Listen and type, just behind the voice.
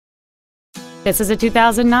This is a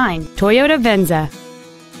 2009 Toyota Venza.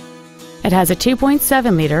 It has a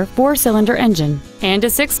 2.7-liter four-cylinder engine and a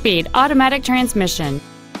 6-speed automatic transmission.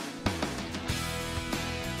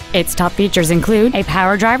 Its top features include a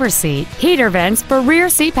power driver's seat, heater vents for rear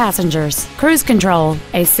seat passengers, cruise control,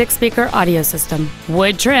 a 6-speaker audio system,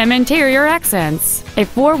 wood trim interior accents, a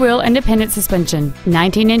 4-wheel independent suspension,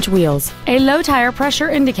 19-inch wheels, a low tire pressure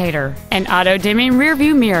indicator, an auto-dimming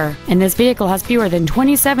rearview mirror, and this vehicle has fewer than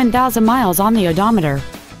 27,000 miles on the odometer.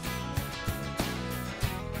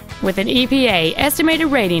 With an EPA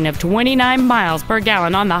estimated rating of 29 miles per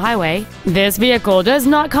gallon on the highway, this vehicle does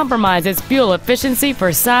not compromise its fuel efficiency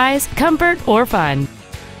for size, comfort, or fun.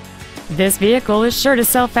 This vehicle is sure to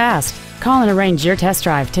sell fast. Call and arrange your test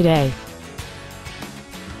drive today.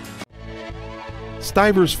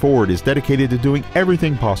 Stivers Ford is dedicated to doing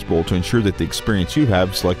everything possible to ensure that the experience you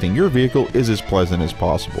have selecting your vehicle is as pleasant as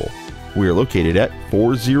possible. We are located at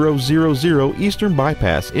 4000 Eastern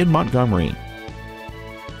Bypass in Montgomery.